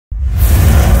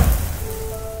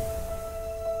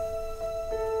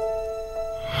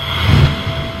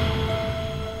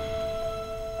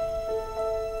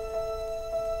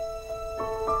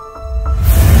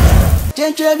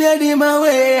Chenche biedi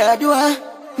mawe adua.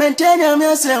 Mentenya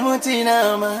miase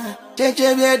mutinama.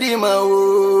 Chenche biedi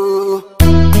mawo.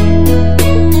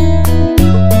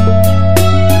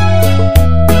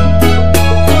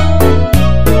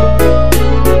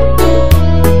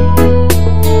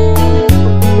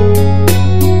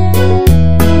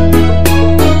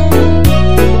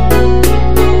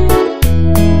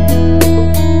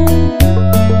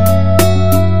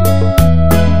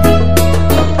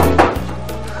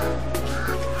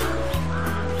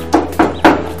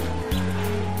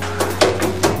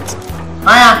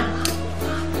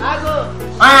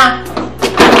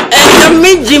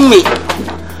 Jimmy,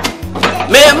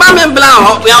 me mama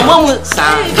blanc, we are mom, sir.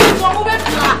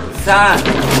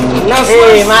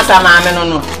 Hey, Master Mamma,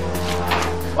 no.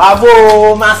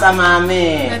 Wabo, Master Mamma.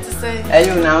 Are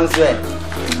you now, sir?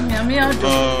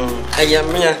 I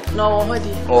am here. No,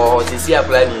 oh, to see a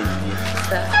plan.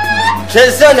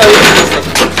 Yes,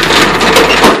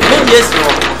 no.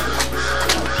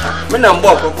 When I'm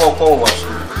walking for wash,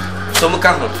 so we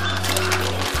come home.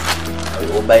 I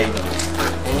will obey you.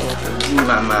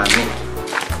 Mama,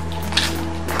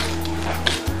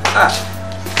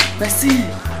 merci.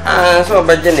 So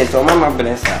bad, Janet, or Mama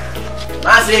bless her.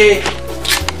 Mercy.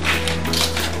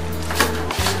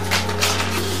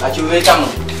 But you wait a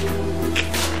moment.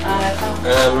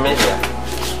 Media.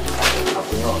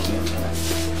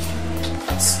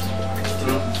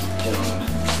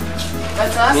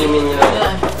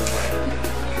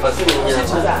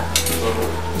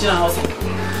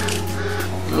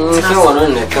 So on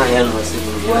the Kyenkyen was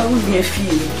what would be a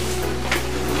feel?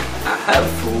 I have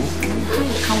food.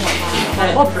 Come on,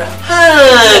 opera.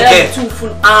 Hey, too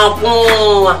full. I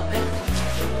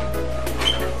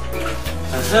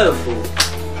have food.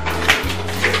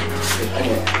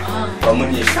 Come on,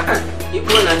 you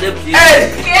go and let me. Hey,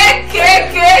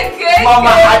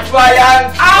 Mama, I try and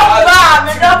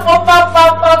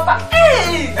Papa.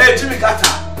 Hey, Jimmy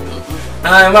Carter.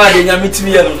 I'm mad in your meeting.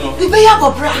 You be a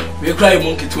cobra. We cry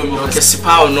monkey to me, okay,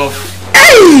 sipa or no.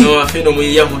 No, I feel no way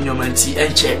young your manty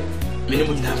and check.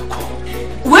 Minimum never call.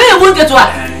 Where would get one?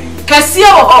 Cassia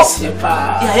or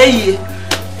sipa? Yeah,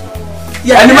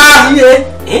 yes.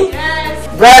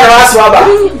 Brother, what's up?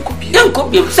 Young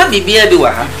could be some baby. You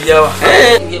are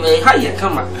how you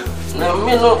come up. No,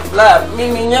 me no black,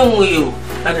 me young with you.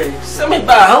 Some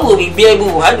about how will be able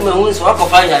to have my own swap of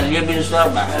fire and living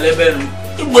swab.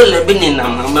 Ibola bini na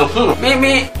mama hu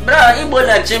mimi bra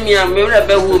ibola chemi ya me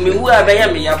rebe wu mi wu abaya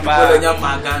me ya pa ibola nya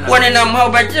magana woni na ma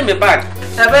oba chemi back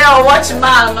ebe ya watch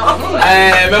man no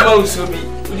mama usobi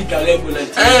uni kale ibola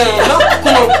no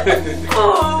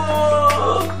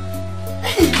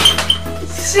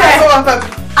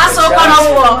aso kana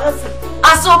wo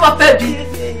aso papa bi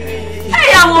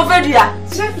ya mo vedia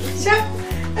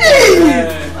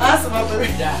aso papa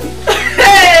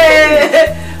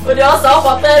o de osa o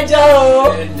papa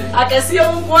jao akesi o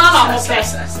nko ama mo pe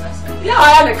ya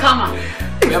wa na kama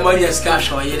memory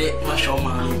escash o yire ma show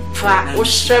ma fa o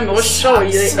sheme o show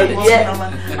yire ye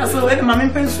aso we ma me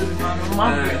pensu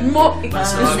ma mo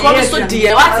ko so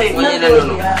die what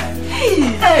no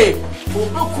hey o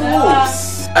ku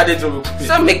ade to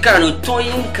so me kan o to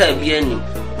yin ka bi ani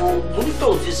o mu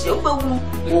to sisi o ba wu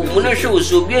o mu na show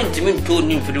so bi antimi to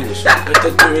ni mfiri wo so to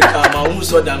to ka ma o mu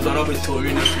so dan so no be to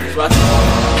ri ni what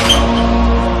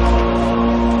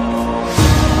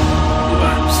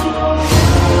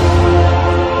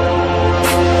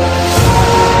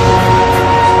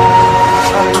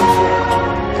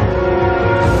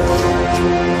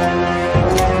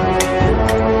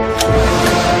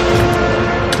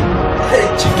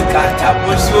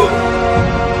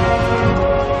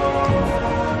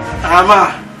Ama,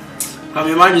 I'm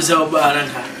imagine so bad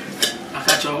and I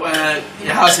catch your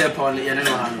house upon the end of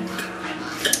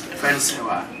friends.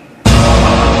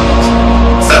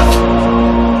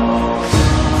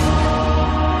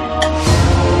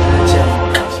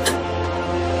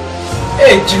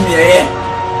 Hey, Jimmy,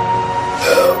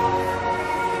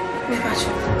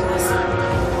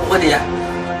 what do you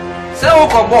say?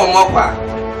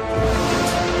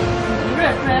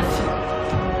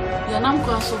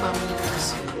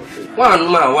 What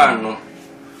about your name?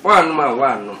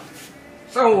 One no.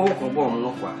 So walk a bomb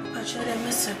no qua. I should have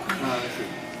missed it.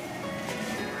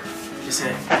 He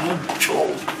said, no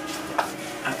joke.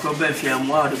 I could be if you are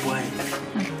more the boy.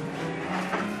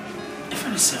 If I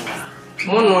say,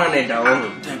 one at our own,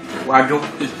 why do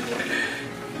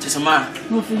tis a man?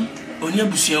 On your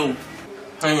bushel.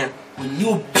 When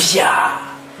you pia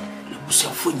the bush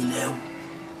of food, you know,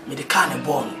 with the cannon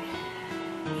bomb.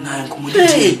 Now,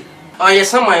 commodity. Oh, yes,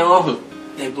 some my own.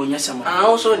 They go, yes, I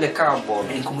also in the car bomb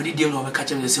and commodity deal over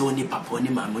catching the Sony Papa, any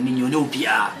man, when you know,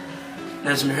 Pia.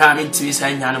 There's me having to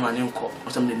say Yanaman or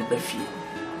something in the fee.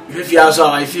 If you are so,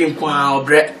 I feel quite or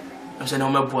bread. I'm saying, no,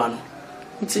 my buono.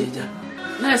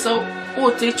 Nice,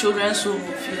 oh, take children's room.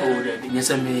 Yes,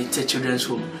 I may take children's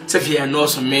room. Sophia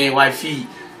knows me, wifey,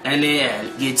 and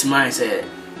gate mine, say,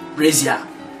 Brazia.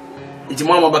 It's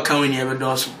more about coming here, but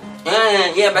also.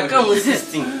 Yeah, but come with this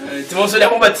thing. It's also the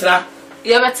better.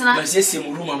 Yeah, but now, I say,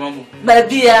 Mamma.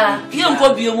 baby, you don't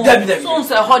go be a woman. Don't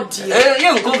say hot dear.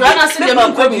 Young cook, I said,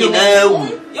 I'm coming now.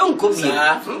 Young cook,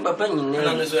 Papa, you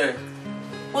know.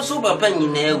 What's over penny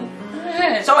now?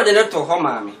 So I didn't talk home,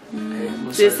 mammy.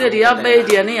 They said you have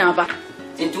baby and never.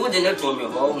 Into the net from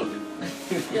your home.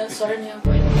 Yes, sorry.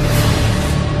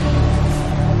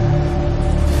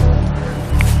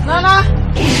 Nana,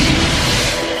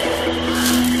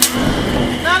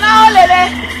 Lele.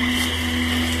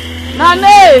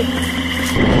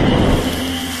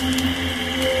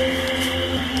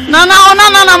 Nana,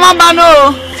 Mambano.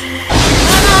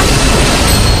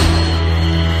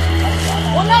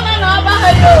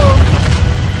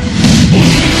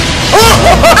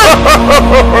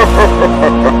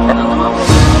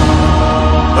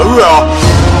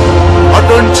 I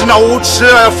don't know what I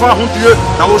found you.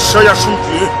 Now, say I should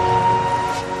be.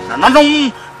 And I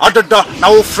know other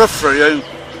now free.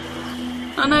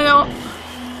 Nana,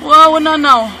 well, no,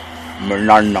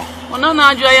 Manana.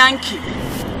 Nana, Yankee.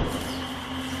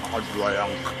 Adria.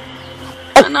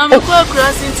 And I'm a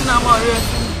crossing to Namore.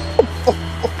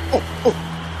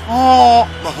 Oh,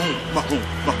 Mahon.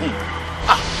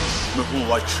 Mahon,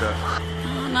 white shirt.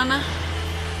 Nana,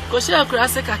 go share a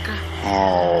classic.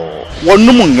 Oh, one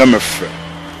no one, I'm afraid.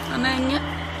 And then,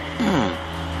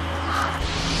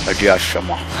 a dear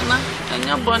Shama. and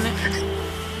your bonnet.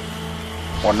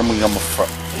 One no one, I'm afraid.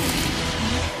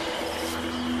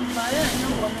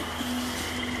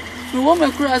 You want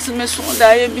me cross me so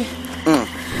diaby.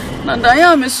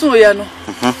 Nandaya me so yano.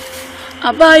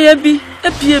 Abaya bi,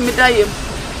 a PM diam.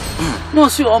 No,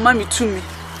 see, or mammy to me.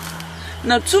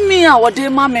 Now to me, our dear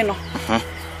mammy no.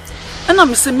 And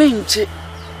I'm a mange.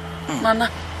 Nana.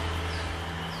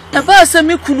 Aba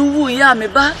semi kunu ya me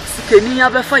ba sikeni ya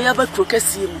be fa ya ba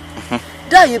krokasi mu.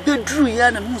 Da ye be dru ya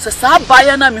na mu se sa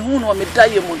abaya na me hu no me da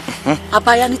ye mu.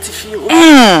 Abaya ni tifi o.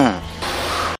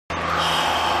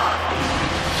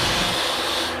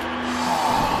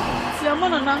 Si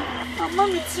amana na, amma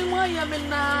mi ti mu ya me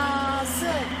na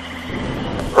se.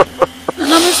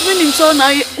 Na me swini so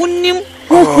na unim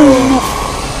no.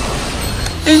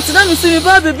 Entina mi se me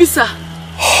ba be bisa.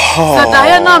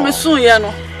 Sadaya na me so ye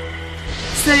no.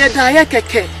 Say a dia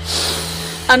keke.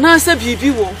 And I said, Bibi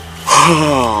won't.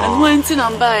 And went in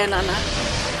and buy Nana.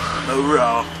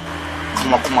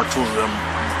 Come to them.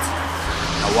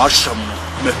 I wash them.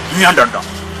 Me under them.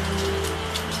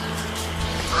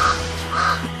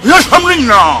 Yes, something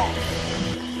now.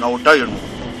 Now, dying.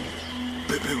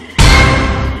 Baby.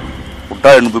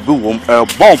 Dying, baby, won't a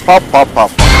bomb, papa.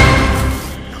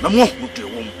 No more with the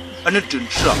womb. And it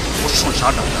didn't show. What's so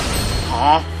sad?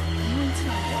 Huh?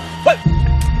 What?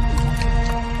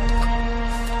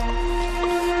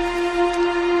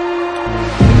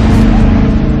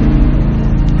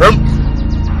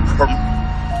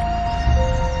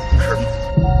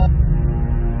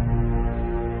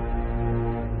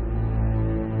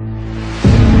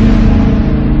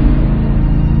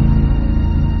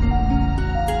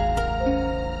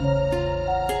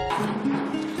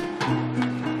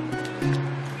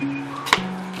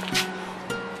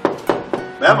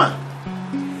 Mama,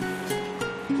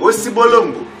 what's the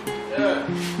bolongo?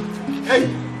 Hey,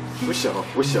 wish you.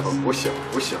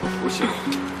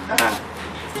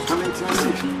 Come in to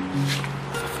see.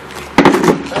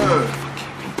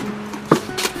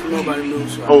 Nobody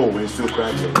knows. Oh, we're so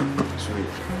crowded.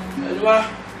 Sweet.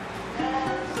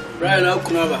 Brian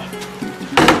Okunaba.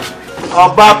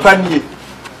 Oba Pani.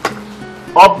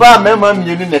 Oba Mema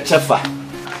Muni Nechefa.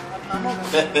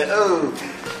 Oh,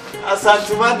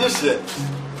 Asante Madisha.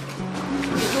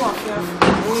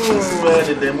 Where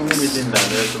did they move it in there?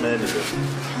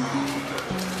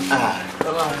 Ah, I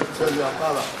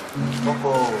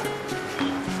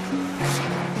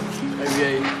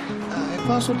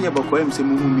pass on the Aboquem, some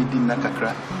movie in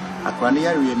Nakakra. A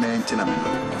quania and Tinam.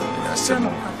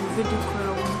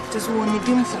 Just one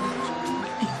idiom.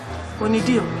 One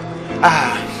idiom.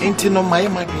 Ah, ain't no my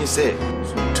might say.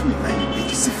 So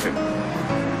 290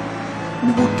 we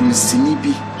go to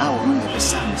Sinibi, our own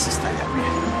son, sister.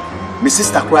 My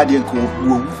sister Cradian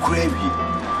who crave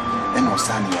and was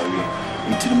sunny away.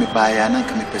 Until me buy an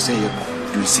uncle me per se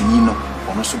to Sinino,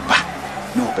 or no so bad,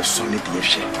 no personality of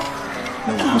shame.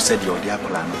 No one who said your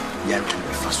diabolano, yet to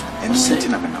be first and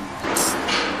sitting up and up.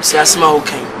 See, I smell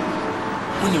okay.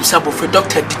 unim sabo for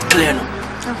doctor declare no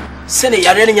sene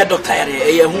yare ne nya doctor yare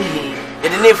e hu e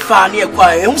de ne fa ne e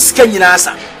kwa e hu sika nyina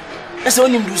asa ese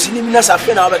unim du sini mi na sa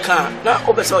fe na obeka na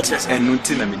obesa o chese enu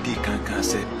nti na me di kankan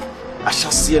se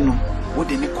ahyase no wo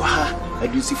de ne kwa ha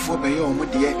adusifo be ye o mo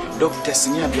de doctors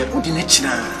nya bia wo de ne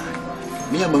china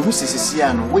me ama hu sesisi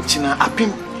ano wo china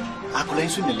apim akola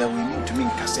nso ne lawo ni ntumi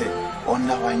nka se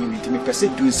onna wanyi mi ntimi pese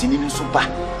du sini nso ba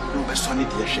no be so ne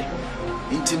de hwe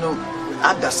nti no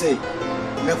ada say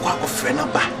me kwa ofre na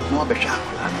ba na obehwe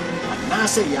akola na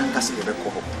say yanka se be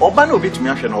ko oba na obetumi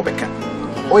ahwe na obeka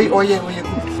oye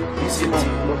good isi no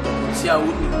si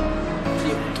awuni ti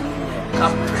to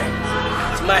kapre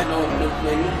ti mai no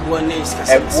one is ka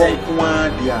say kwa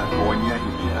dia onya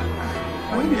hibia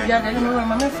ya ga no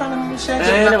mama fa na mo share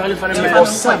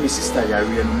osa mi sister ya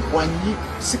wi no wanyi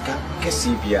sika kesi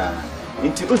bia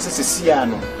nti o se sia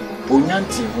no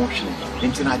onyanti ho hwe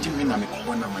nti na agye na me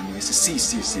ko na manye se si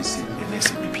ene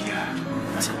se bibia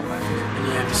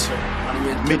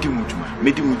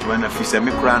medi mutuma na fisa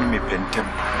me kra no me pentem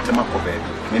te makobe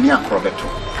me ni akrobeto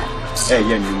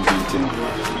ye nyum bi nti no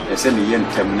se me ye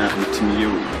ntem na mitimi ye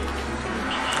o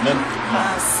na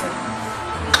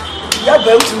ya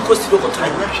ba uti ko sti do ko tan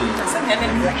ya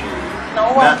hwe na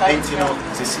o wa ka nti no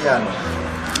se sia no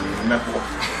me ko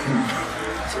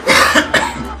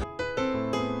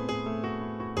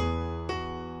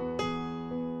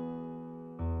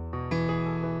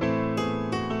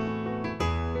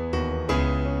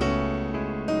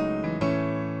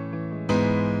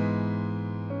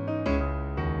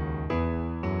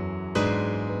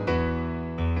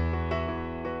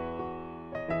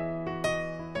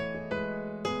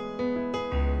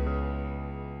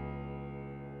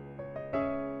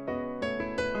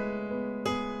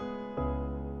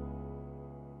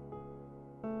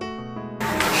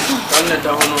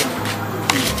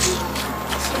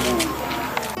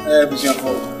Bishan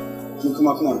for you come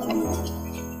up now.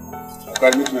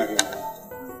 I meet my girl.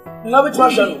 Na bit ma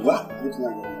shanu What? Meet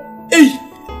my girl. eh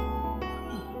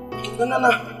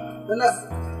na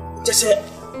just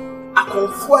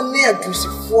akonfo na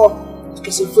adusifo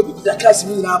kesefo bi da class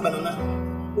mi na banana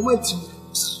o manti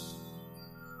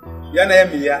Ya na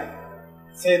ya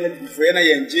say na before na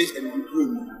yenje and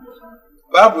improve.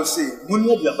 Bible say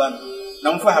munye diaban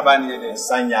na mfa haban ye de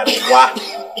sanyare wa.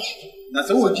 Na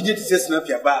so wo gide ti say na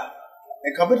pia ba.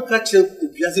 E ka bed ka che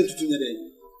obiase tutu nye de.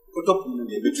 Ko top mu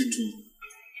de betutu.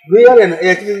 We yare na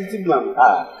e ti blam.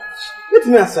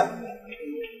 Betimi asa.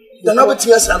 da na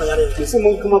betimi asa na yare Ke se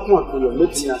mon kuma ko yo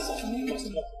betimi asa.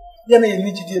 Ya na ye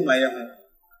ni gide ma ye ho.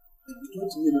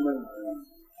 Betimi ye ma.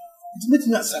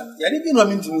 Betimi asa. Yare bi no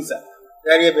amintimi sa.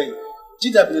 Yare be.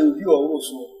 Gida bi bi o wo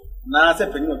so. Na se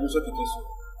penyi obi so kete so.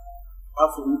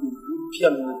 Afọ ni bi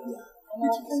am na bia.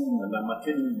 Betimi na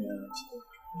makeni ni na.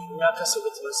 ya ka se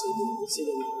betimi asa ni se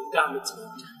ni da betimi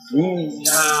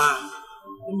ya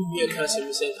ni ka se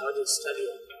mi say how to study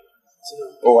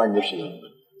o wanyi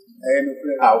hwe No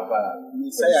prayer.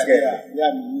 Ni say ya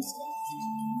minister.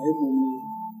 Emu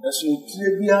esu tire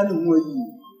bia no ho yi.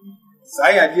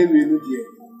 Sai ade wi no de.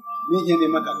 Ni je ne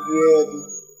maka kredu.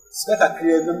 Skaka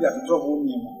kredu bi atoto ho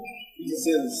ni ma. It is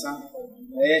nsa.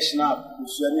 Snap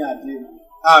usuani ade.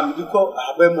 Mi diko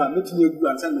abema metini egu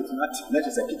ansa metini ati. Na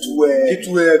chese kituwe.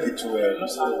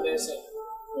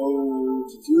 Oh,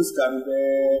 you can be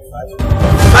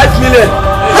 5 million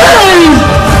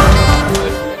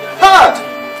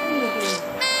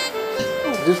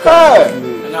this guy.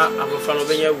 na abofra no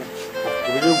benya wu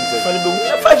fa no be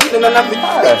 5 million na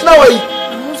na wai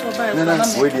na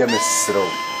we dia mesro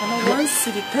na 1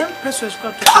 city 10 pesos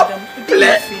kwa to them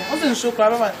wasn't so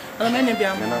crab na many be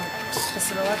am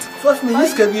First me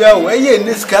niska bia o eye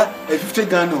niska 50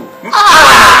 Ghana.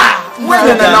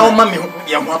 we na o ma me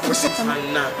ya ho aposit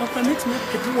na permit me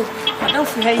to do I don't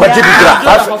feel what did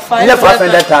bibra ina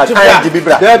 500,000 I did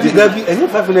bibra Gabi any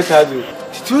 500,000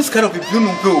 two kind of people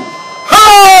no go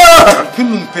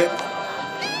pinumpe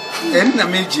en na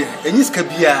meje eniska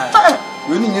bia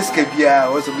we ni niska bia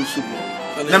o so busugo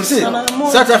nam say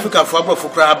South Africa for abro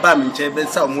fukra ba me nche be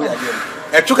sa omo ya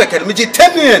de etuka kede meje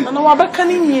 10 million na wa baka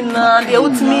ni nyina de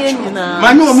utimi nyina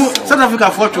manu omo South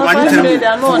Africa for to manu 10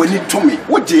 million woni tomi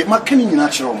woje makani nyina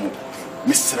kire mo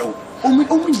mesrew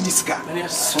omo niska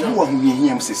so wo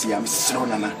ahuyehia msesi ya mesrew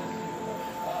nana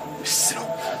mesrew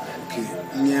okay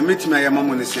nye metima ya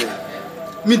mamo ne say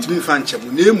mitimi fa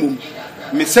nchebu na emum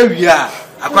me sawia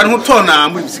akwan ho to na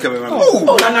mo bisika be mama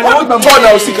na to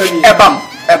na osika ni ebam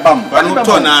akwan ho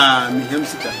to na mi hem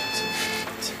sika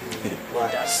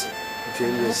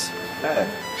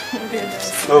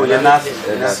oh ya na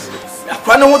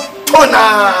akwan ho to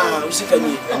na osika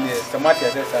ni tomati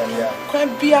ase sa ya kwa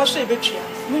bia so ebetua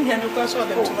Mimi ndo kwa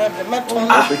sababu dem tuma be maton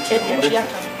e ya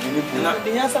kan. Na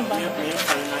de ya samba.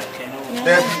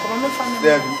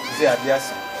 There say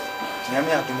adiasa.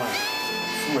 Nyame adoma.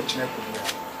 Fu wa chine ko bia.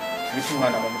 Rifu ma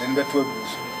na mo de nbeto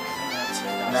abusu.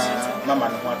 Na mama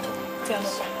no ato.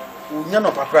 Unya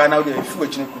no papa na wo de fu wa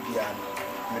chine ko bia.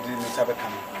 Me de mi sabe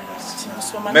kan.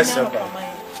 Messa ba.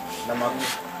 Na magu.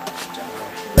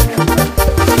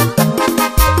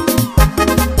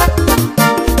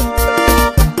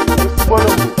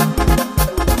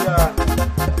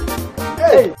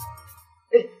 Hey.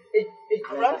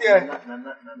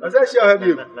 What's that show have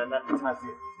you?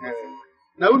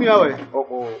 Now we are.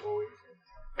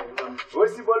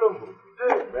 What's the volume?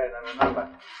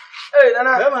 Hey,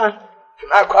 Nana.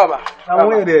 Akaba. I'm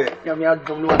waiting. You have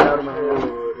to know what I'm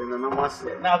doing.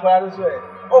 Now,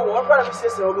 oh, what part of the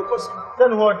sister because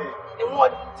then what day? In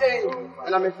what day?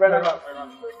 And I'm a friend of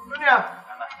Dunia.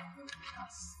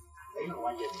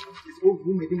 It's all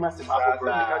who made him massive.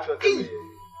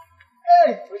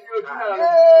 Hey,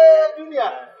 Dunia.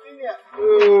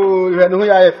 Oh, you know who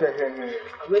I am.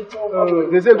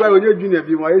 They say, why would you junior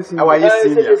be my senior? Why is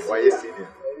senior?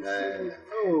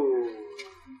 Oh,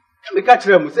 the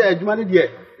catcher say, you money yet,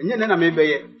 and yet I may be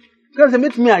yet. Because they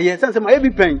meet me, I sense my heavy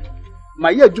pain. My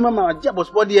year, Juma, job was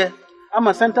body. I'm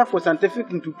a center for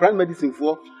scientific into plant medicine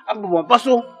for. I'm one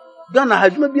puzzle. Donna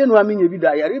has maybe no mean every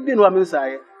day. I read no one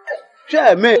inside.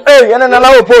 Chair, me, hey, and an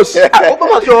allow post. I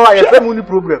saw I have a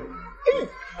problem.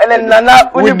 And then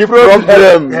Nana with the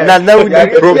problem. Nana with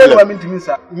the problem. I mean to me,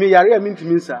 sir. Me, I mean to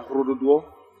me, sir. Rododo.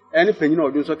 Any penny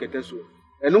or do so get us.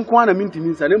 And no one I mean to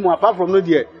me, sir. No more apart from no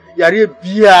dear. Yari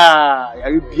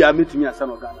Bia, meet me as son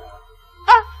of Ghana.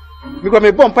 Because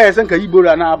my bomb players and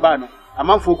Ebola and Abana. A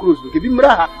man for cruise. Give him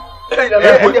Raha. I know the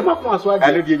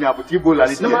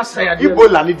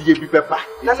Ebola and the Pepper.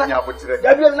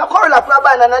 Nana Corla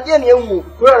Plaba and Adian,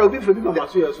 where will be for the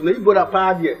Ebola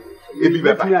party.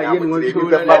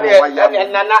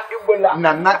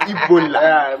 Nana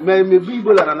Ebola. Maybe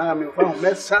Ebola and I am found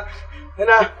Messa. And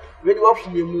I really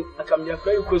often you come your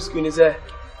very close skin is there.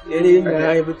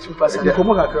 Able to pass the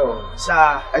Comoca. Sir,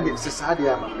 I did society.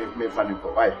 I'm a funny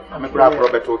for why I'm a proud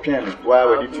Robert O'Pian. Why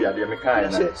would you have the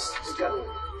mechanic?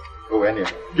 Oh, any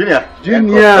Junior.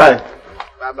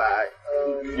 Bye bye.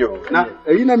 Now,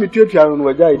 you know me to you on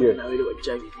what I did.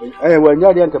 I when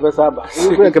you're the Cabasaba.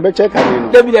 You can check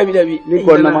out. Debbie,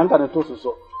 Nicole, no man can toast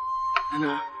so.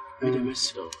 Anna, with a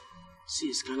mess of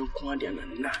seas can quantian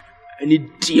and not any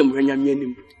dear when you're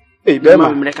meaning. Hey, Bema,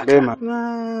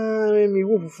 me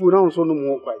woof food on so no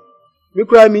more quite. You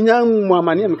cry me young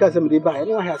woman because I'm the buy. I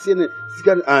don't have seen it.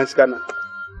 Scanner.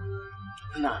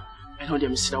 Now, I know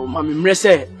them slow, Mammy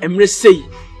Mresse,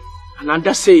 and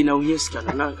under say now, yes,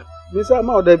 can. Miss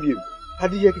Amau debut.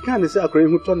 Had you can't say a crane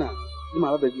who turn out? You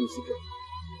might have been sick.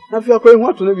 Now, if you are going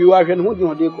what to know you are and what you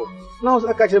want to do. Now,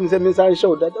 I catch him and I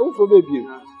show that I will forbid you.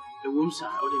 The wombs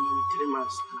are only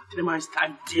 3 months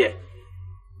time, dear.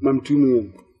 Mam 2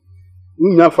 million.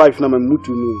 We have 5 now, and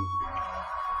 2 million.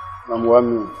 Mam 1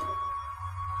 million.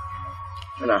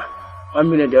 Now, 1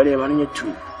 million, the other money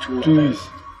 2 weeks.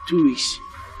 2 weeks.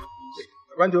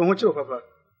 I want to watch your papa.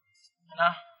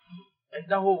 Now, and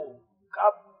the whole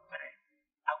cup.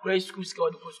 Great school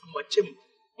scout for school watching.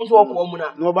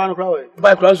 No ban crowd.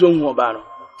 By cross on Mobano.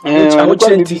 I would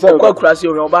send to quite cross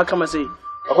your back. I say,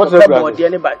 what's about the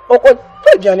anybody? Oh,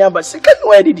 what Johnny, but second,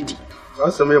 where did he?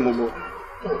 That's a memo.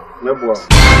 Never.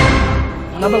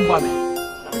 Another woman.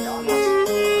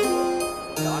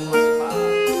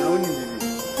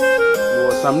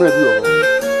 Some radio.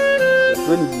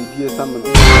 20 years,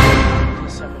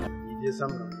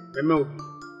 some. Remember.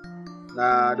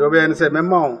 Na do be en se me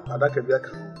ma adaka bi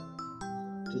aka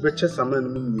to be che saman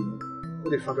no mi o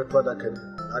de fa beto adaka bi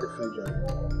na de fa dwa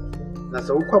na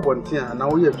se wo kwa bonten a na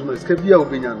wo ye aduma sika bi a wo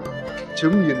benya no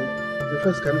chem ye no the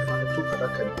first kan fa to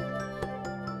adaka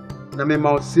bi na me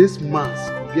ma 6 months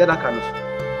bi adaka no so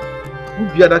bu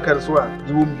bi adaka so a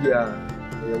di wo bia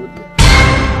ye wo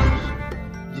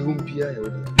di wo bia ye wo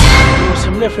di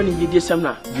some friend Gidi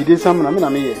Samna, me na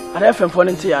me. And FM for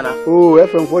Ntiana. Oh,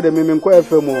 FM for the Mimim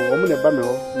FM or Mune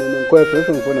Bamiho, Mimim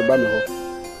FM for the Bamiho.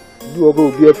 Do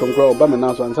go be from Crow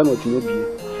Bamana and San Otino.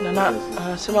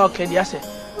 Nana, somehow can yes,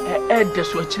 Ed the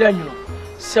switch, you know.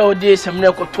 So days some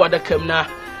neck to other come now.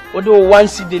 Although 1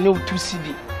 CD, no 2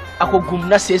 CD. I could go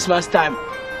na 6 months time.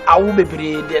 I will be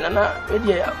brave, then a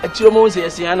Chiromo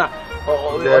says, Siana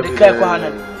or the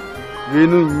Kyenkyen. You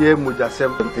know, ye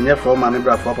Mujasem, and your former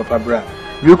member for Papa Bra.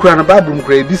 You cry a bad room,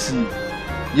 cray this.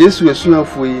 Yes, we are soon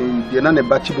for the none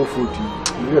batchable fruit.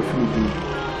 You are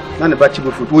food. None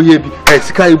batchable fruit. Oh, ye be a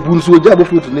sky boons with jabber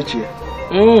fruit in nature.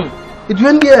 It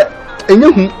went there, and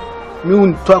you Me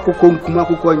un to akoko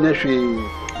Kumawood nya hwe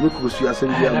me kurusu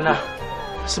asem bia. Nana.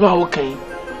 Sima wo kan.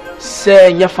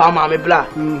 Se nya fa ma me bla.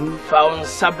 Fa on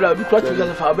sabla bi kwatu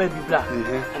ga fa ba bi bla.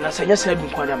 Na se nya se bi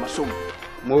kwa da masom.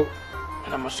 Mo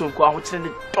na masom ko ahotre ne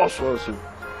toso so.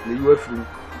 Ne yu afiri.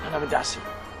 Na me dase.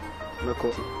 Meko.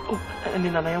 Oh, eni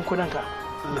nana yanko danka.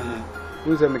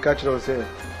 Uze me ka kire se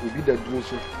obi da duro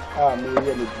so. Me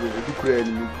ye me duro obi kura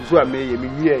ni me so a me ye me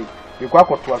wie. Me kwa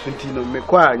akoto aso nti no me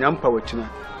kwa nyampa wakina.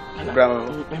 Bra.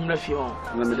 Emra fi on.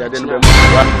 Na me da de no be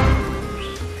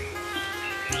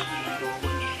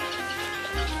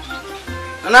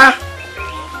Nana.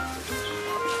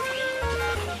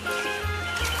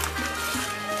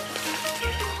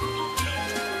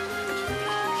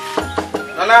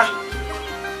 Nana.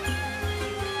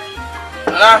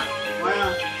 Nana.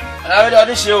 Ana we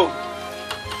do show.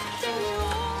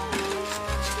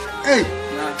 Hey.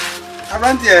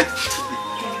 Asante.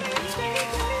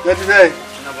 What is that?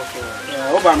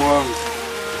 Oba no.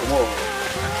 Omo.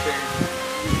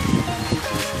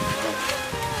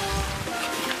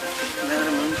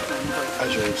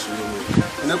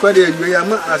 Na kwa de adwe ya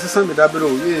ma asesa me dabere o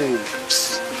ye.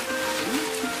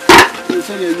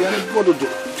 Se ye ya ne bododo.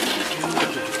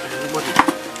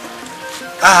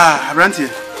 Asante.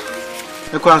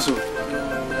 E kwa so.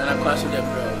 Na kwa so de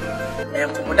bro.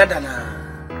 Enko dada na.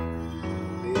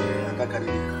 Akaka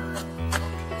ni.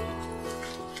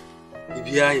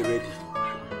 Ibia you ready.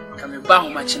 Kame ba ho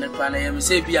ma chine kwa na ye me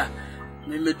se bia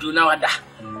me medu na wada.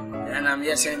 Na me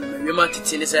yese me ma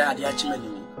titi ne se ade a chima ni.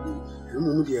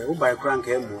 Mu de o bai kran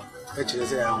ka emo e kire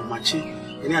se ya machi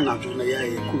ene anadwo na ya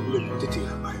ye ku bulo tete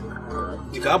ya bai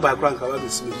dika bai kran ka wa be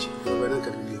smechi o na ka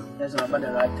bi o yes ma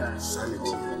bada right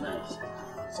sanity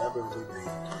sabe ndo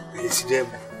be si dem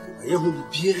ye hu bi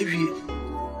bia wie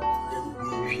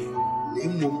na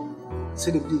emo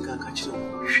se de bi ka ka kire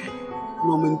hwe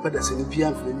no me npa da se ne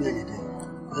bia mfa ni anye de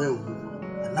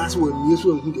na so wa mi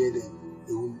so hu de de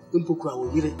e mpo kura wo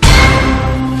yire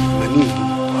mani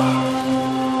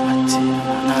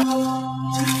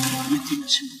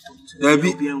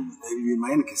Dabi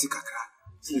mayen kesi kakra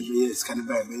se be scan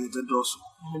by be doso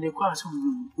me kwa so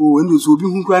endo so obi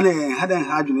hu kra na hadan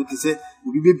ha adwene te se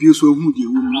obi bebie so hu de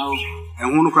wu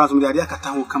hu no kra so de ade akata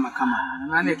ho kama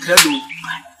na ne credo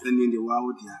ni de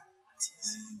wawo dia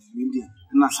India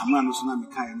na sama no so na me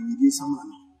kai ni di sama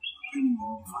no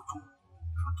fatu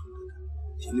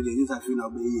jeni de nza fi na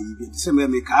obe ye yi bi se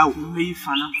me ka o me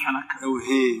fana ka o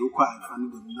he o kwa fana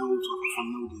de na o so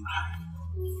fana no de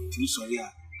ti sorry a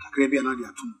kakra bia na de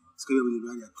atum sika bia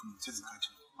na de atum se se ka che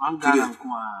an gana ko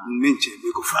a menche me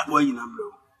ko fa boy na bro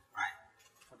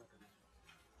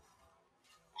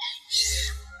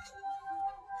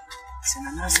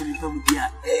Senana se bi pa dia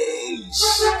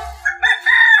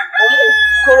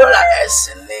Corolla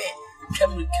SNA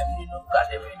kemri no ka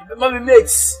de me ma be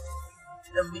mates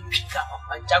na me pick up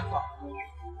my jaguar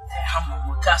hammer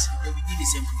mo cast the be the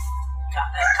same ka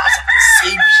cast the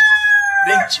same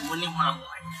bench money man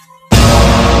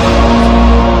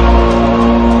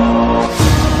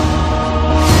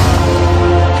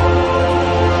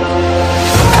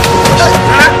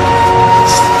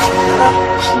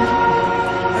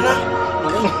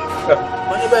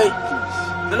Mani bay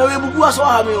na we bubu aso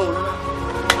ha me o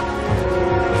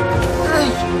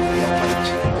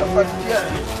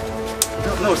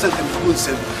no sen kan kun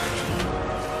se na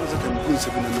me fiso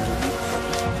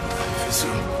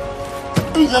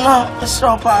nana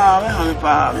esra pa me ha me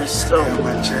pa me esra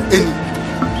manche eni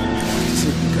se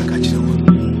ka ka chire wo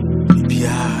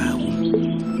bia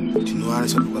tinu ara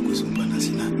so ba ko so pa na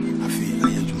sina afi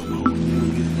aya juma ma wo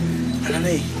nana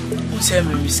e se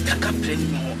me miska ka pre ni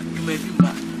mo juma bi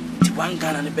ma ti wanga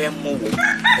na be mo wo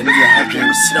eni ya ha dwen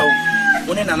esra wo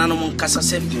one nana no mon kasa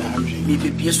se me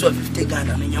bebie so 50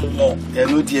 Ghana na nya mo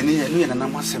eno die ne nana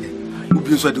mo asem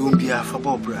obi so de won bia fa ba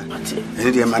obra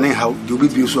eni de mane ha de obi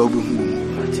bi so obi hu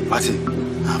Mate,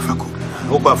 afako.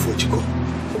 Oba fo chiko.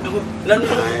 Nanu,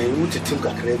 ai mutitim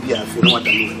kakra bi afi no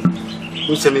wadanu.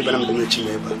 Wo se me bana me de chi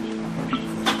me ba.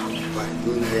 Ba,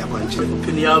 ni ya kwanche.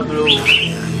 pini ya bro.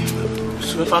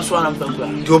 So fa so anam bangwa.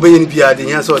 Do be yin bia de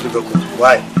nya so de beko.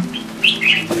 Why?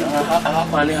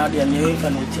 Kwani ha de ne fa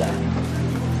ne tia.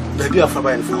 Da bi afa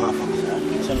ba yin fa afa.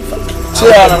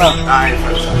 Tia na na. Ai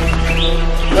fa.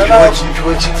 Na chi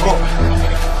ko.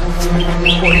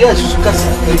 Yes, kasi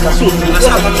kaso.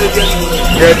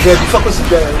 De fa ko si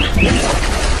ko.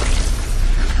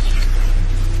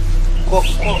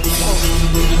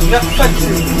 Na fati.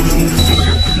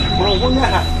 Bro, wonya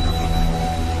ha.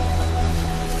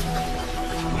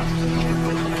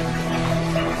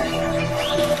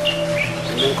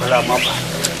 Mun kala mapa.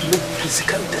 Mun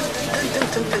physical.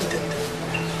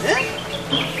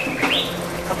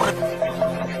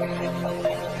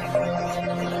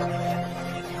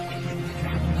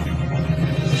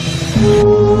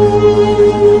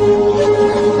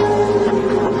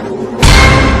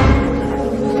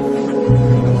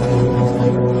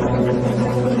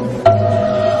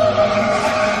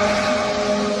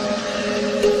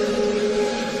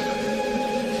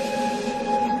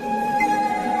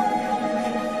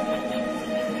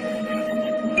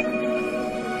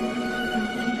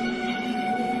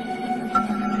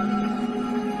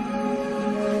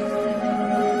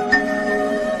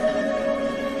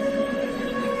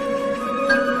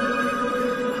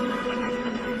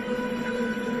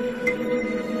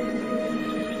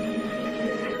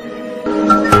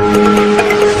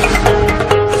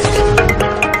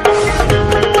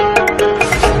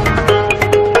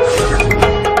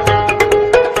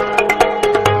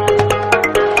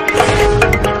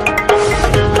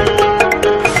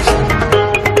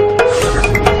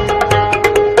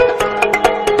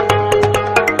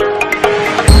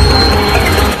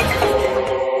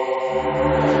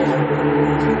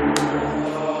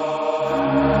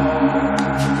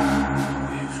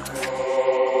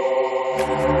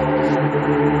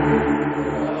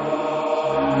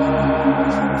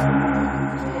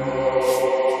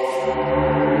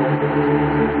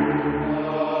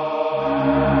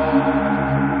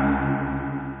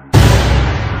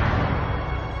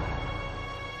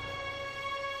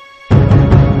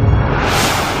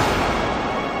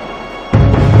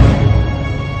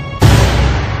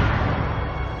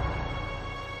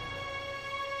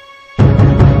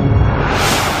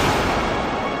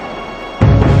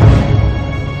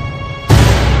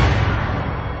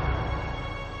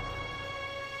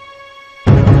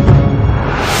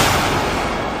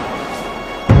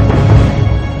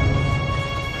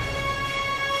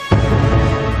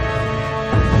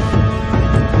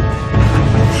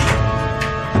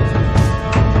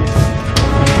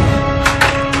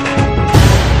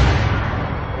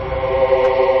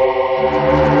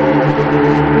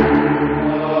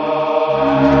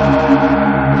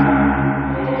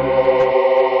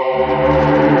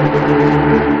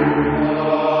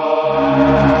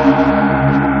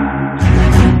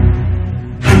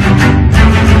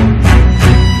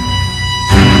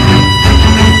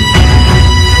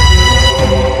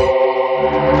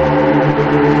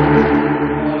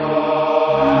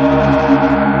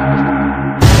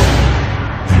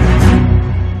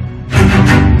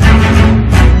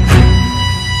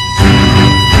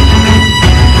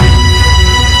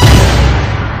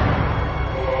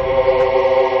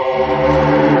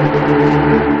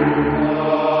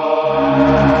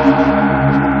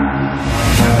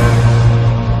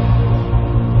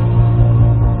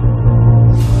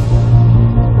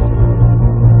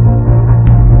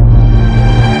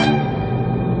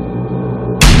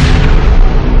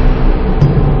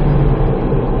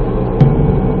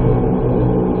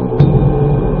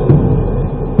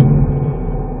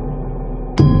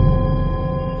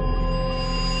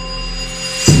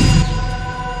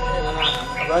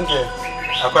 Asante,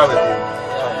 akwa be.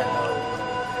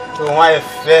 So why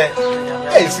fair?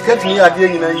 Hey, sikati ni ade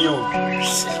nyina yi o.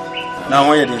 Na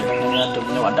ho ye de.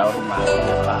 Na wada ro ma.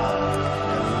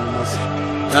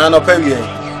 Na no pa wie.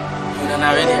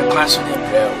 Na we de kwa so de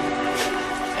bre.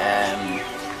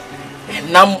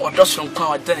 Nam odoso nkwa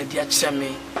wada na dia kire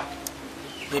me.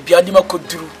 Bebi adi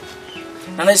makoduru.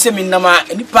 Na se mi nam a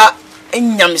nipa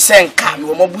enyam senka me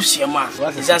wo mabusua ma.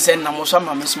 Isa se nam so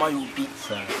ma me sma yo bi.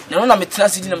 Na no na me tena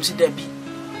sidi nam si da bi.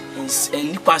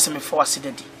 Nipa se me fo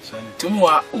asida di. Tumu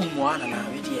a umwa na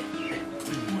we de.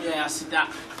 Ya asida.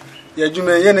 Ya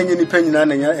jume ye na nipa nyina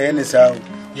na ye ne saa.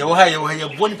 Ye wo ha ye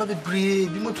bo nipa bebre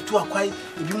bi motutu akwai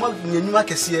bi mo nyanyuma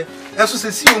kese. Eso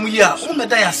se si omu yi a o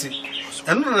meda yase.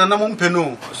 Eno na nam mpe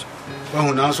no. Wa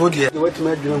hu na so de. Wetin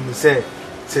ma dwuma hu se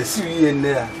si yi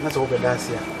ne a na so beda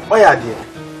ase a.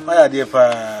 Oya de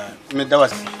pa me da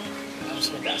wase.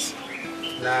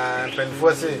 Na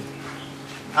penfo se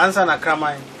ansa na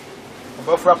kraman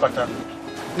obafra pata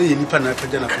na ye nipa na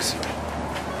pagya na kosi.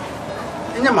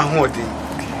 Enya ma ho ode.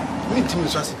 Mi timi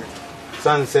so ase.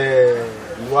 Sanse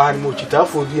wa mo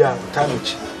chitafo bi a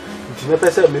tamichi. Ntime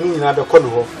pese me nu nyina be kɔ no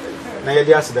ho. Na ye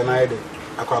de ase da na ye de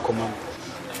akwa akoma.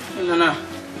 Nana.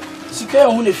 Sika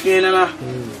hu ne fie nana.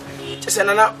 Tese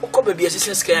nana ukɔ bia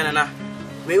sese sika nana.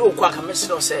 Me wo kwa ka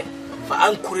mesro se fa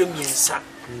ankure miensa.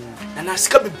 Nana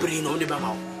sika bebre no de ba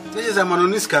ma. Ne je zamano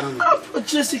ni sika no. O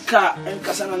che sika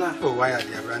enkasa nana. Oh why are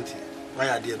they branti? Why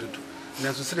are they dudu?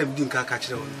 Na so sere bi nka ka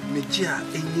kire won. Me ji a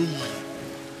enye yi.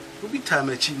 Obi ta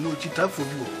machi no chitafo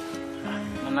bi wo.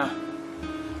 Nana.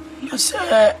 Na se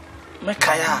me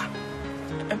kaya.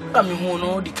 Ebra me hu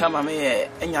no di kama me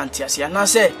enyanti ase. Na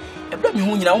se ebra me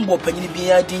hu nyina wo bo panyini bi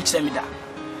ya din kire me da.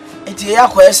 Enti ya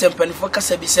kwa sempanifo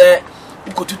kasa bi se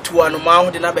ukotutu ano ma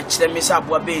ho de na be kire me sa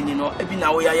aboa be ni no ebi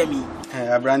na wo ya mi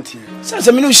Abranti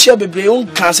se me no hia bebre on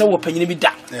kan se wo panyini bi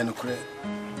da no kure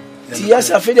ti ya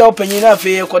sa fe de wo panyini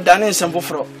afi ko da ne nsem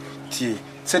foforo ti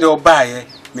se de obaye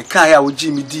me kan ya wo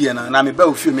gi mi die na me ba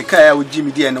wo fi me kan ya wo gi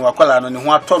mi die na wakwala no ne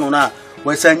ho atɔ no na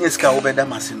wo san nyesika wo be da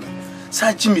mase no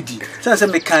sa gi mi di se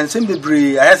me kan se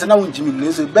bebre aya se na wo gi mi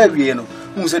no se ba wie no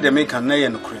hu se de me kan na ye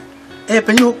no kure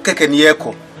panyi keke ni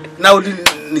eko na odi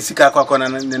ni sika akwa na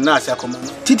na ase akoma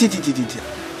titi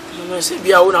no se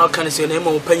bia wo na kan se na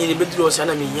mo panyi ni beduro sa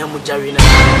na me nya mo jawe na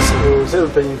se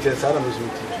panyi ke sa na mo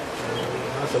zuti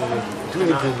asa mo tu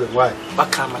ni problem why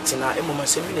baka matina e mo ma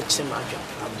se bi na kire ma adwa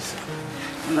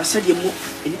na se de mo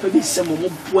enipa bi se mo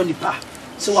boa nipa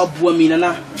se wa boa mi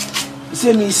na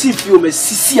se mi si fie o me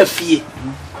sisi afie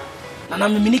na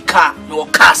me mini ka me wo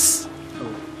cars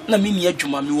na me ni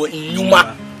adwuma me wo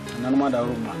nyuma na no ma da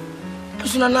roma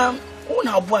so na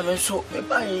una aboa me so me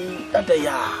ba dada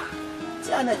ya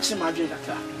ti ana chi ma dwe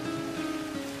kaka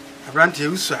Abranti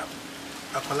usa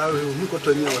akwala we hu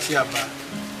koto ni wo se aba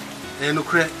no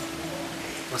kre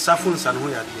wasafo nsa no ho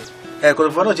ya de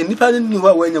ko fo no je nipa ni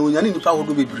ho wa nya wonya ni nipa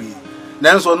hodo bebre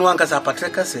na nso no ankasa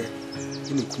patreka se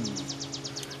ni ku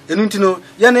enu ntino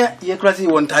ya na ye krasi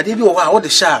won tade bi wo ha wo de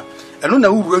sha eno na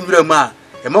wuwura nwura ma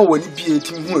e ma woni bi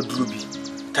etim hu aduro bi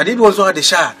tade bi won so ha de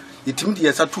sha etim de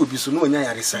yesa to obi so no onya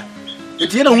yaresa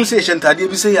etie na hu se hye ntade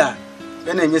bi se ya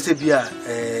e na enye se bi a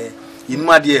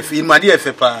inmade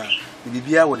efe pa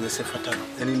bibia wo de se fata no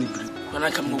ene ni biri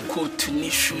wana kam ko to ni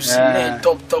shoes na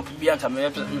top bi aka me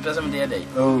pesa me de dey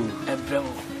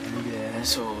ebremo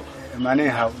so mane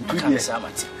ha tudie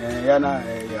ya na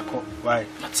yako why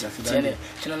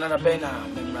china na be na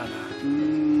memrana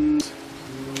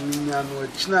nya no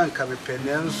china nka me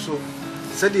penenso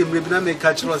se de mrebi na me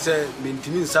ka chiro se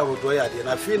mentimi nsa hodo ya de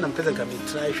na fe na mpeza nka me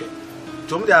try hwe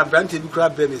tom de Abranti bi kura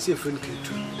be me se fe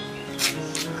nketu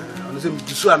ono se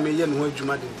bisu ameye no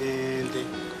adwuma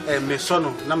de me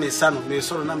sono na me sano me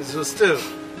sono na me so still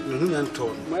nya nto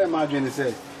no ma adwene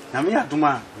se na me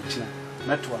aduma china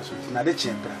meto aso na de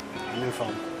chembra me fa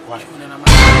why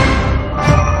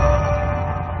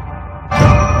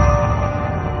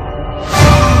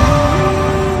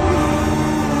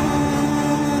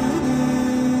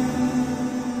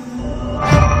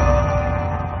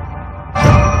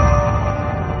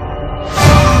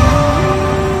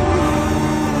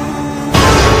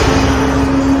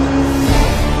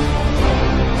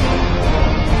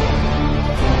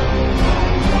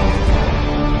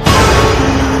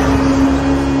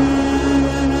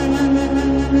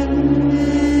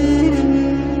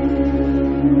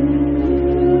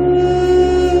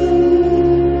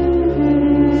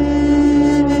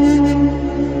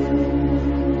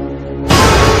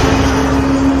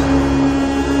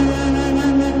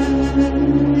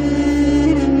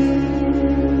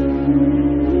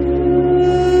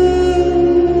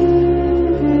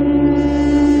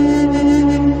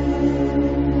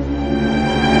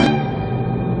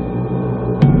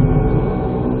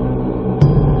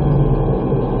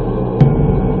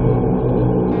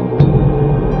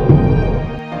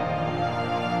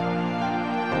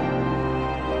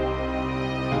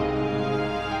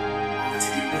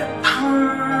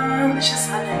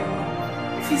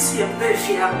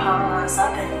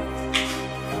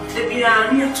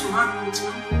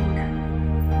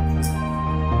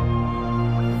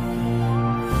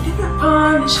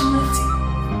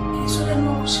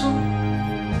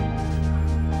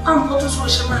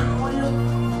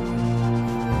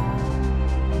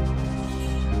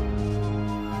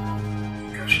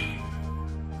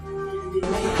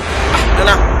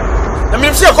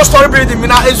story building me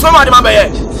na enso ma de ma be ye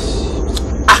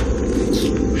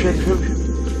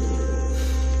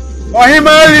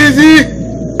Ohimalizi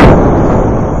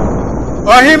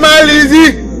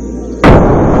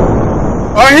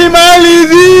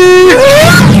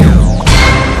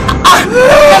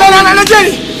na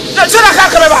Jenny na chira ka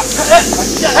ka ba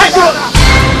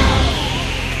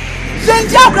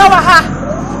Zenja kwa ha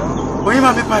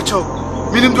Ohima me pa cho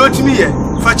minim do timi ye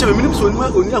fa che minim so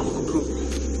oni akukuduro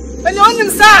Eni onim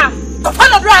sa papa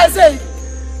na bra say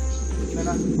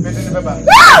nana me de baba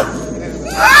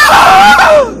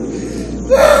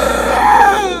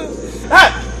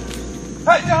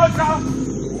Hey, ciao.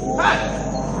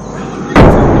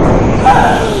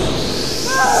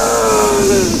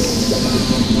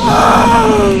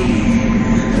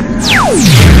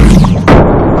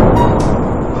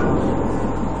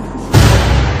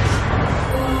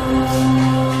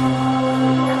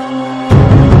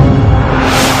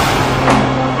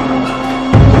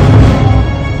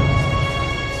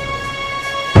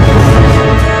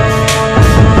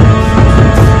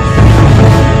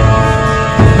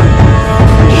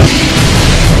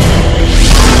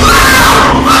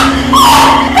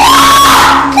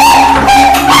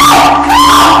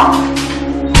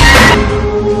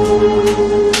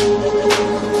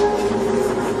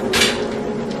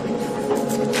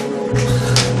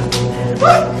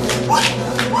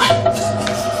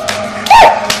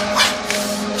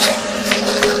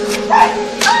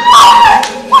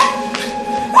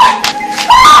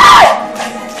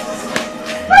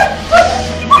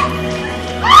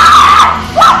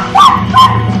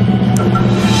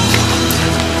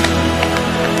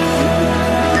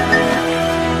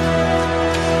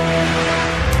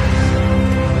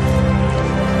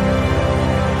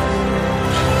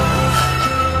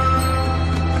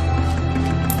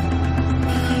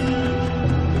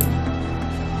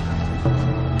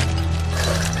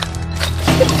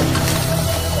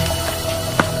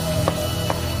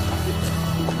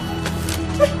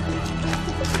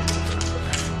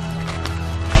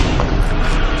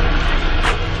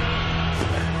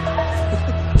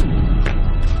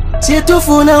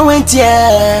 Tufuna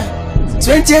wentia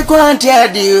 20 kwantia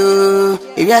dio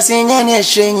ibya senyane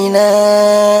shenyina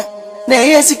na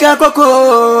yesika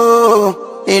koko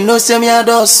eno semya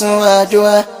dosu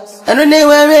adwa anu ne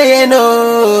wewe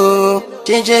yeno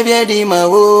chenche biedi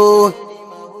mawo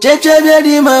chenche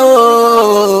biedi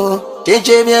mawo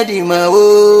chenche biedi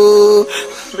mawo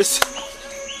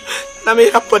na me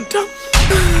rapodam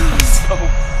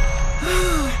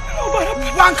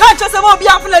wanka chese mo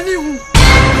bia funa ni hu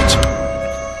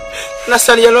na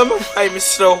sani yelo ma ai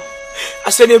misro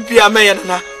asene bia me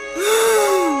na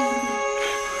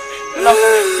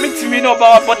mitimi no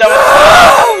ba boda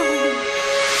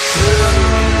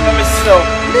na misro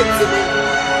mitimi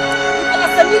ala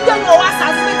sani de no wa sa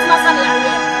se mitima sa na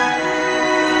yawe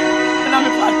na me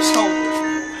pacho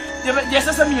je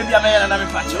sasa mi bia me na me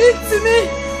pacho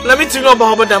mitimi no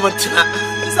ba boda mantina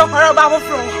so para ba bo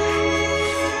fro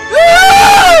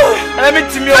na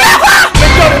mitimi o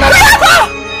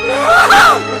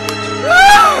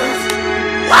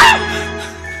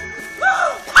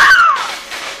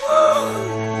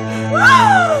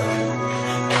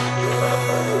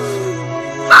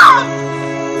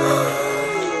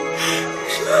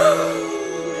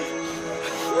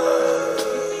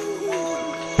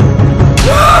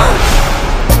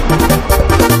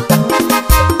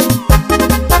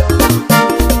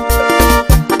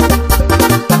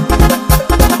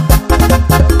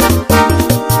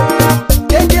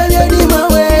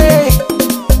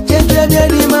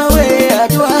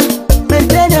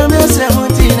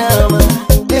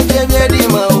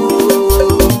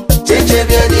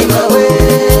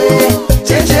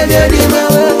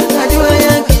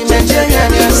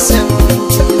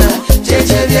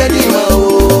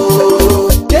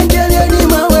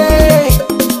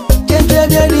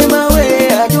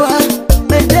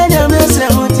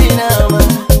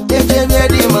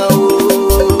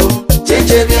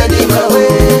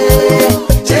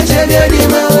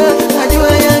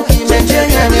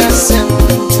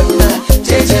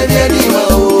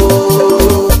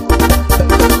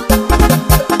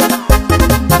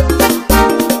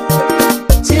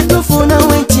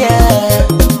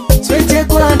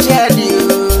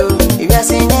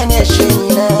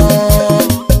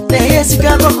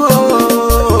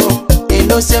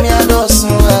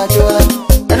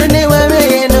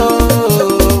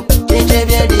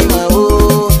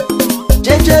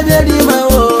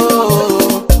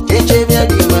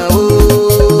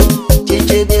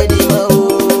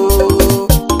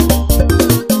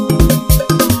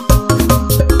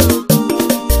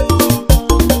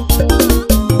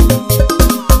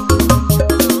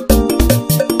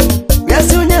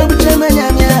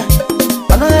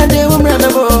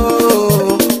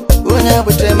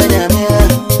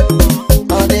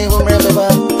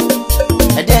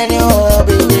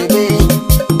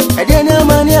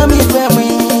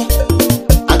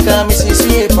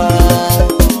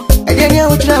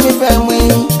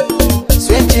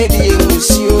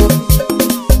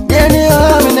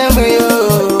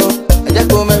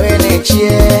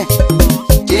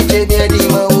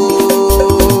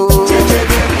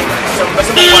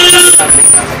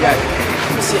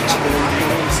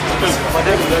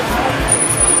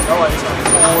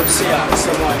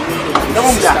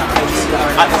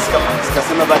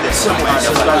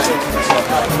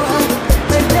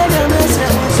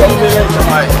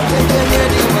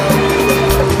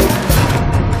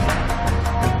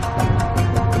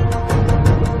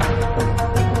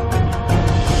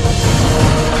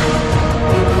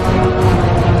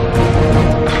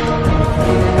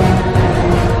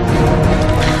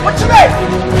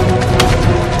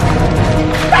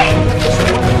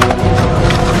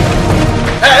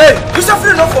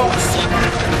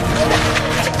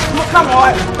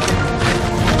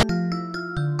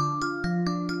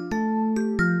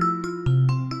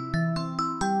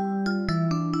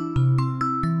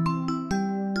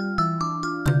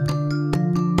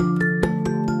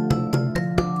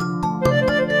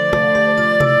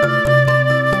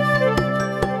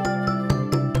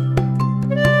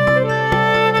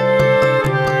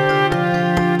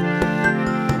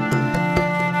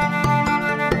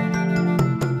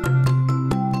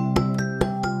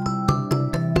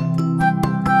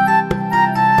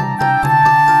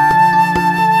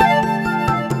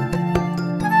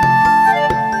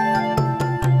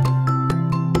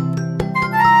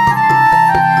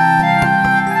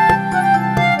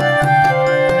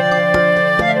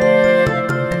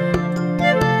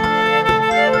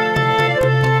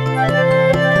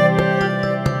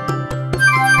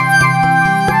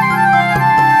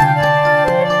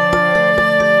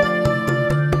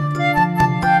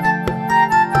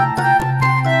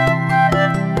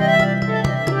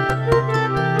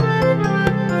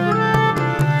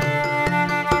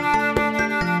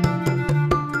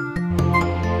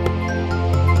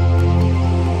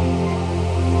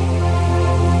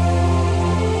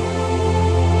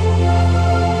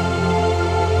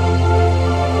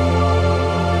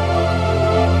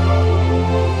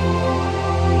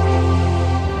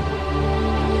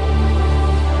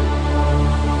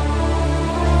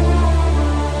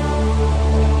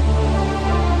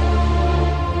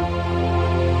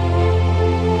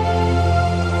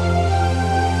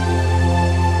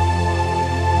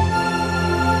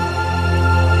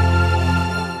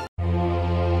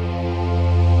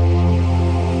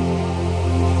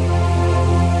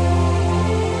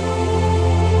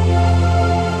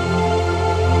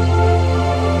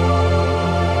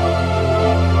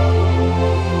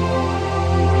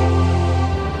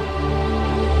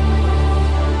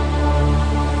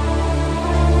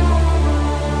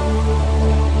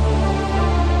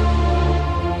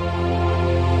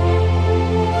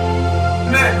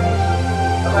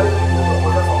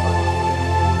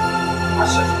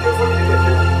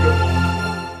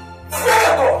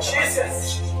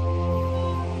Jesus.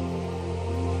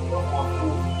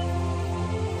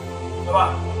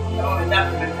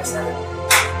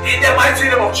 In the mighty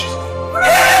name of Jesus.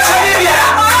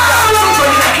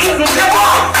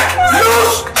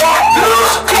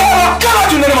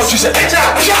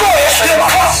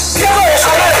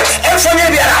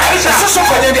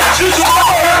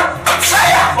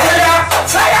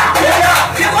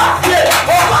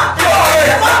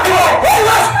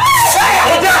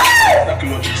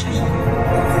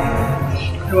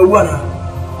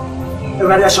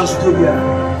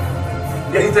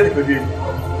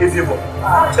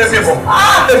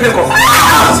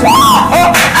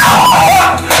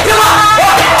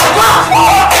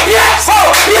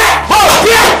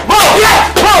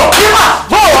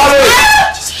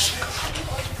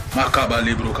 Makaba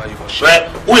libro ka yivo. Shwe,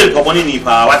 uye poponi ni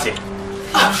pa wate.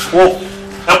 Oh,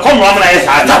 e kom wa mna yes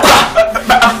ada.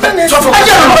 Sofo.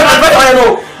 Aja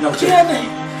no.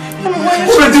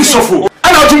 Who be sofo?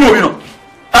 Ana tumu obi no.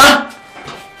 Ah?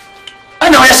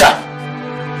 Ana wa yesa.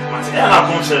 Mate, ana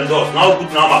consent dos. Now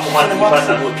put na ma koma ni pass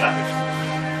na go traffic.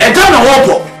 E da na wo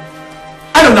bo.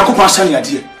 Ana na ko pass na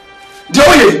ade. De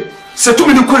oye, se tu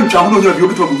mi ni kwantwa ho no nya bi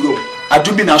obi to bi go.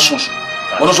 Adu bi na sonso.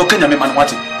 Wono so kanya me man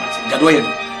wate. Gado ye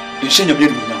no. Ishenya bi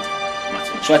edu na.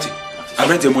 Swati.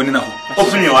 Arrange money na ho.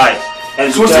 Open your eyes.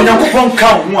 And so say Yakupon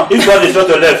come one. If God is not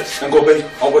to left and go back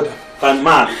over there. Can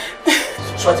man.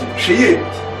 Swati. She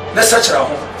na search ra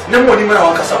ho. Na money na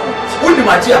wa kasa ho. Woni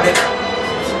ma ji abeka.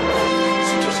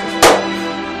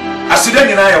 Aside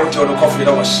nyina ya wo je no coffee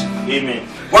na wash. Amen.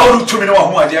 Wa wo tumi na wa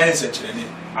ho ade ayen search ni.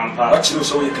 Ampa. Wa chiro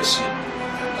so wo ye kasi.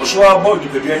 Ko so wa bo di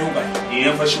bebia yu ba.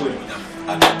 Yen fa shi wo ni na.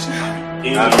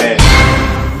 Amen.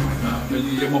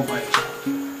 Ye mo pai.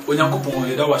 Onyankopon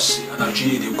ye da wase anadwe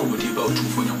ye de komodi ba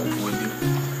otumfo onyankopon anim.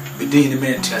 Be de ni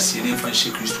me entiase ne fa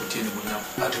hye Kristo tie ne monyam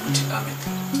aduti amen.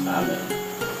 Amen.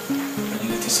 Ani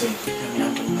ne tse ye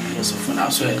anto yeso for now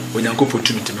so onyankopon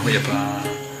tumi teme ho ye pa.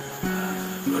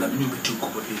 Lord am ni betu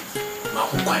komodi ma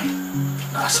ho kwan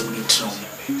na asem ni tro.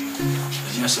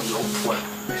 Ye asem yo poa.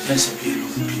 Ye asem bi no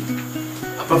bi.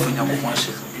 Apa fa onyankopon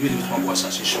asem bi ni mo bo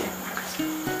asase so.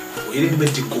 Oye ni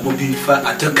betu komodi fa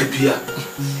ataka bia.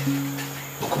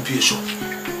 Occupation,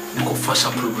 no fast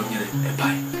problem here.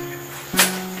 Bye.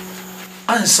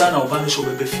 Answer now, Banish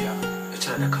over Befia, a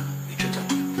child that can be treated.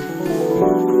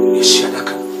 Is she a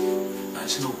Dakan?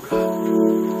 Answer no bra.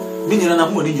 Meaning,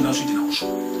 I'm more than you know, she didn't show.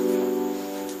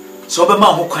 So, the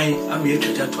man who came, I'm here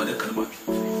to tell to the Kanama.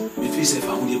 If he said,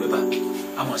 I'm here back,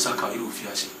 I'm on Saka, you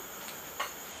fiancé.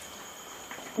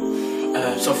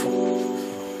 So, for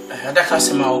a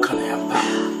Dakasima, can I have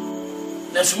power?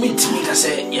 That's me to me, I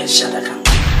say, yes, Shadaka.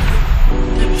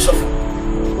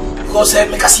 Because I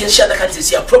make a see Shadaka to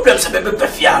see a problem, so baby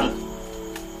Pefian.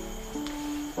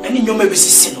 And you may be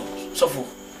seen. So,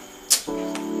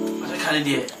 what I can't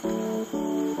do.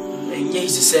 And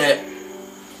yes, to say,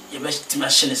 you best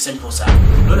machine is simple, sir.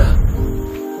 Lola,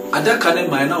 Adaka,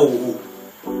 my now.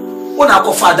 What I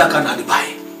call father can I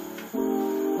buy?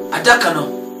 Adaka, no.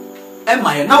 Am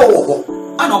I now?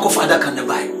 I don't call father can I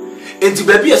buy. Enti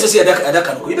baby asese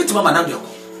adaka no yebeti mama na biako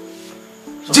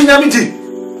jinyami di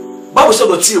bawo so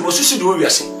do tie mo susu do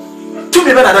wiase tumi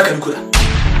be na adaka nkura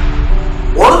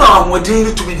wono na amodin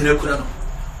ni tumi nyina kura no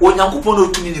onyankopon na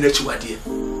tumi nyina chiwade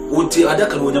wo tie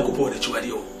adaka no onyankopon na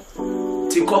chiwade o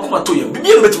ti ko akoma to yam bibi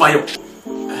no betima yem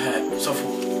sofo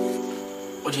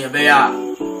o je be ya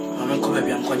mama ko be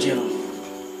bi ankoje no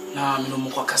na me no mo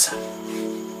kwa kasa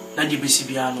na di besi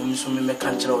bia no mso me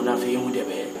meka nkyere o na fe yehu de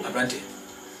be abrante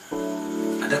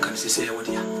Adaka sisi ya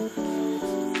wodia.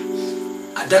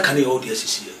 Adaka ne wodia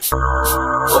sisi ya.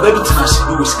 Obebi tinasi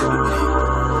ni wisika bibiri.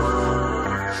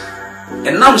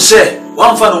 Enam se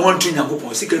wan fa no wontu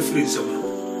Nyankopon sika firi nsem no.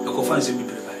 Ekofa nsem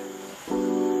bibiri ba.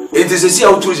 Enti sisi ya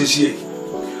wotu sisi ya.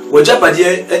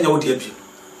 Wajapade enya wodia bi.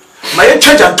 Ma ye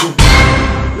twaja ntum.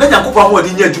 Na Nyankopon ho odi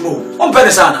nya adwuma o. Ompe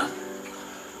ne sana.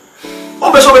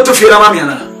 Ompe so beto fiera ma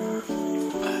miana.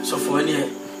 So for any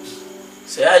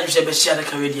say I just be share the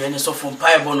career and so from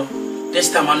Paibono.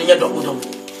 This time I need double.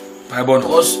 Paibono.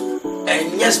 Because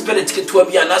and yes, spirit get to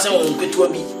be and as I won't get to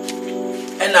be.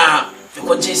 And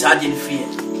because Jesus I didn't fear.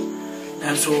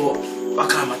 And so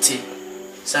Wakamati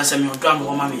says I'm your drum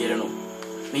woman here. No,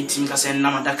 meeting us and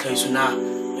Namadaka is now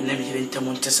and never hearing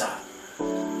Tamontesa.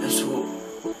 And so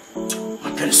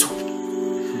my pencil.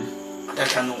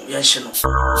 Adaka no, yes, no. No,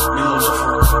 so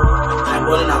I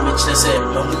want to make sure say,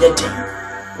 don't get him.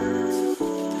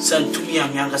 San to me,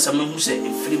 I'm younger, someone who said,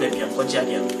 free baby, I'm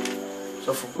Kojadia.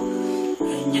 So for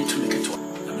yet to make it to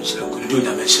I'm sure I could do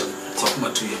that. Talk more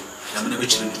to you. I'm never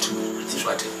chilling to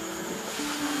what it.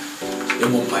 You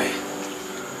won't buy.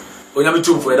 Onyame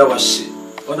tumfo eda wahye.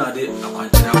 Ona de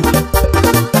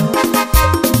akwankyerɛ.